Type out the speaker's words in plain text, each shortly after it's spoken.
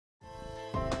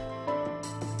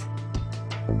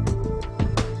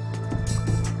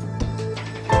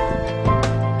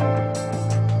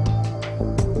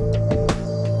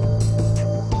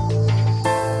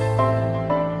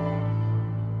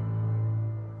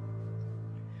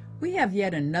We have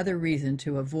yet another reason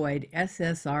to avoid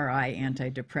SSRI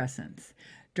antidepressants.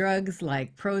 Drugs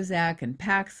like Prozac and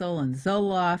Paxil and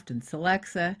Zoloft and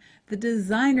Celexa, the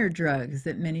designer drugs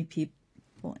that many people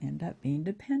end up being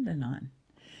dependent on.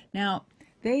 Now,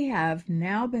 they have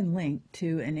now been linked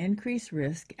to an increased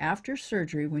risk after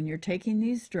surgery when you're taking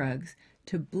these drugs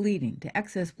to bleeding, to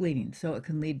excess bleeding. So it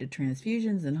can lead to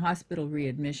transfusions and hospital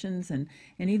readmissions and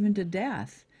even to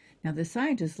death. Now, the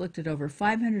scientists looked at over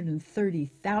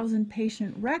 530,000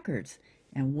 patient records,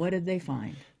 and what did they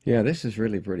find? Yeah, this is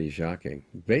really pretty shocking.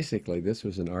 Basically, this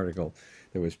was an article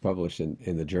that was published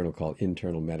in the journal called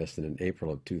Internal Medicine in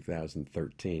April of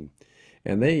 2013.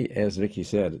 And they, as Vicki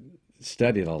said,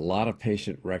 studied a lot of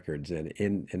patient records,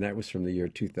 and that was from the year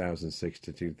 2006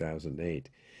 to 2008.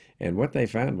 And what they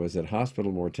found was that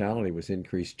hospital mortality was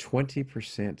increased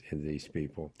 20% in these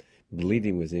people.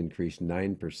 Bleeding was increased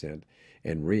 9%,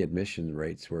 and readmission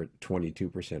rates were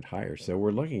 22% higher. So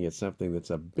we're looking at something that's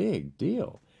a big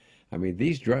deal. I mean,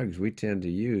 these drugs we tend to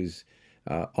use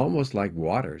almost like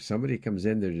water. Somebody comes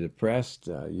in, they're depressed,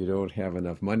 you don't have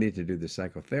enough money to do the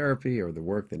psychotherapy or the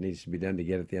work that needs to be done to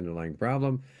get at the underlying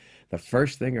problem. The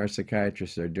first thing our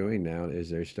psychiatrists are doing now is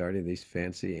they're starting these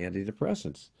fancy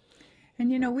antidepressants.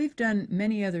 And you know, we've done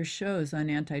many other shows on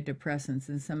antidepressants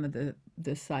and some of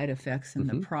the side effects and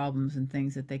the problems and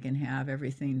things that they can have,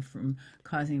 everything from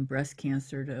causing breast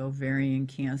cancer to ovarian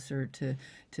cancer to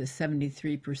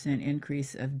 73%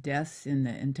 increase of deaths in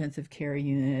the intensive care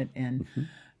unit and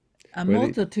a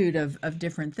multitude of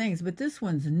different things. But this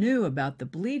one's new about the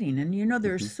bleeding. And you know,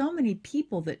 there are so many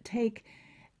people that take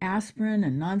aspirin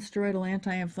and nonsteroidal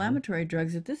anti-inflammatory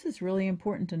drugs that this is really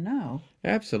important to know.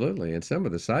 Absolutely, and some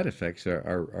of the side effects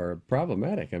are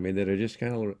problematic. I mean, that are just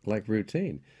kind of like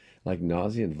routine, like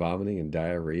nausea and vomiting and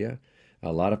diarrhea.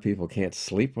 A lot of people can't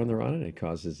sleep when they're on it. It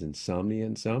causes insomnia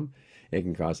in some. It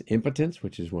can cause impotence,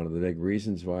 which is one of the big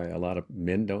reasons why a lot of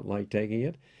men don't like taking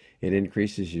it. It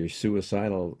increases your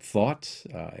suicidal thoughts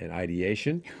and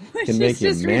ideation. Which can make is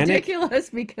just you manic.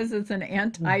 Ridiculous because it's an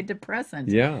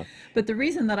antidepressant. Yeah. But the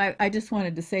reason that I just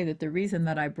wanted to say that the reason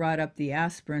that I brought up the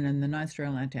aspirin and the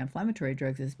nonsteroidal anti-inflammatory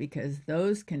drugs is because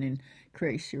those can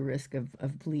increase your risk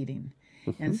of bleeding.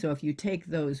 And so if you take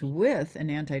those with an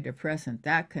antidepressant,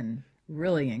 that can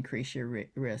really increase your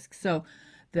risk. So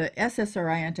the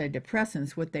SSRI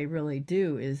antidepressants, what they really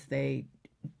do is they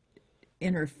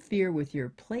interfere with your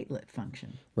platelet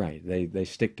function. Right. They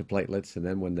stick to platelets, and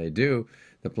then when they do,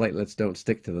 the platelets don't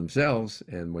stick to themselves,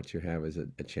 and what you have is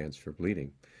a chance for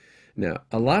bleeding. Now,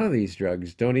 a lot of these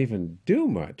drugs don't even do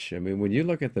much. I mean, when you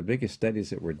look at the biggest studies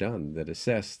that were done that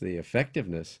assess the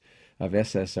effectiveness of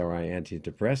SSRI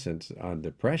antidepressants on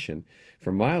depression,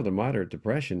 for mild to moderate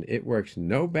depression, it works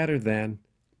no better than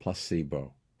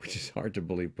placebo, which is hard to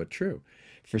believe but true.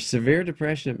 For severe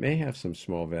depression, it may have some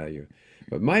small value.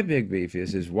 But my big beef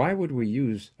is why would we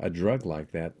use a drug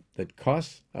like that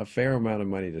costs a fair amount of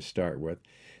money to start with,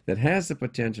 that has the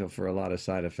potential for a lot of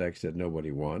side effects that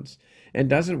nobody wants, and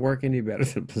doesn't work any better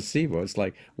than placebo? It's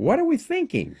like, what are we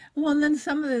thinking? Well, and then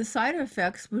some of the side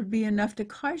effects would be enough to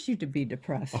cause you to be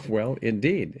depressed. Oh, well,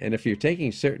 indeed. And if you're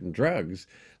taking certain drugs,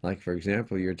 like, for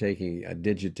example, you're taking a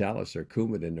digitalis or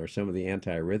Coumadin or some of the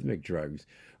antiarrhythmic drugs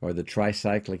or the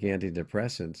tricyclic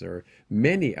antidepressants or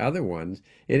many other ones,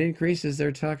 it increases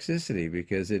their toxicity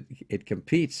because it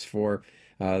competes for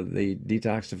the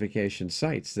detoxification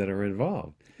sites that are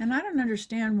involved. And I don't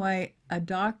understand why a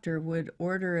doctor would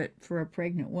order it for a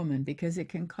pregnant woman, because it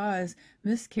can cause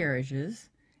miscarriages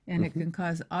and it can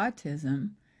cause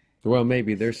autism. Well,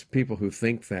 maybe there's people who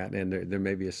think that, and there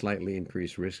may be a slightly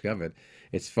increased risk of it.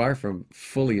 It's far from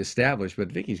fully established,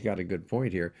 but Vicki's got a good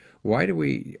point here. Why do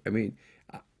we, I mean,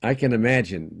 I can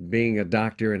imagine being a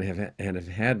doctor and have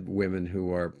had women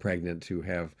who are pregnant who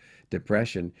have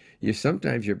depression.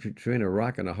 Sometimes you're between a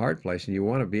rock and a hard place, and you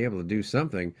want to be able to do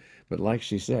something, but like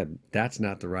she said, that's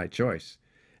not the right choice,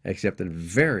 except in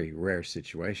very rare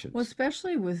situations. Well,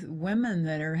 especially with women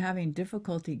that are having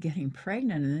difficulty getting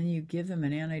pregnant, and then you give them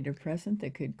an antidepressant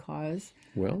that could cause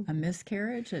a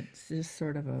miscarriage. It's just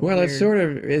sort of a it sort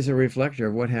of is a reflector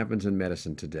of what happens in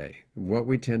medicine today. What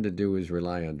we tend to do is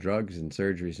rely on drugs and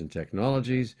surgeries and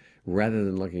technologies rather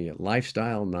than looking at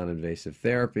lifestyle, non-invasive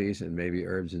therapies, and maybe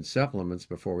herbs and supplements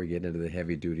before we get into the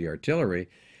heavy-duty artillery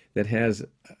that has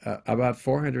about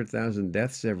 400,000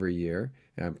 deaths every year.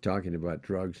 I'm talking about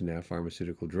drugs now,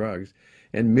 pharmaceutical drugs,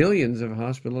 and millions of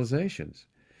hospitalizations.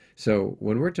 So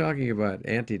when we're talking about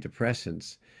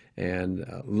antidepressants and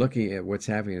looking at what's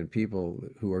happening in people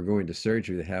who are going to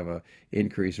surgery that have a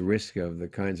increased risk of the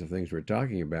kinds of things we're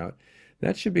talking about,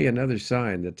 that should be another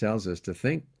sign that tells us to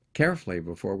think carefully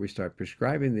before we start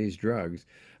prescribing these drugs,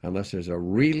 unless there's a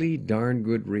really darn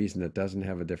good reason that doesn't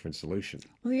have a different solution.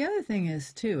 Well, the other thing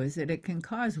is, too, is that it can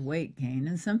cause weight gain,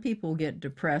 and some people get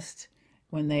depressed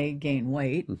when they gain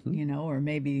weight, or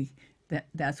maybe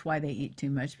that's why they eat too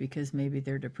much, because maybe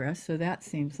they're depressed. So that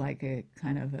seems like a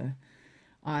kind of a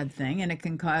odd thing, and it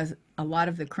can cause a lot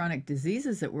of the chronic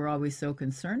diseases that we're always so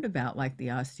concerned about, like the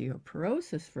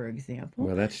osteoporosis, for example,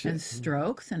 Well, and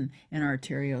strokes and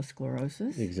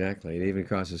arteriosclerosis. Exactly. It even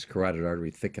causes carotid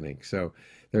artery thickening. So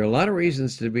there are a lot of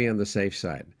reasons to be on the safe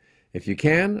side. If you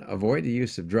can, avoid the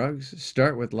use of drugs.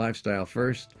 Start with lifestyle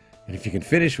first. And if you can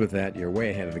finish with that, you're way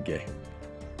ahead of the game.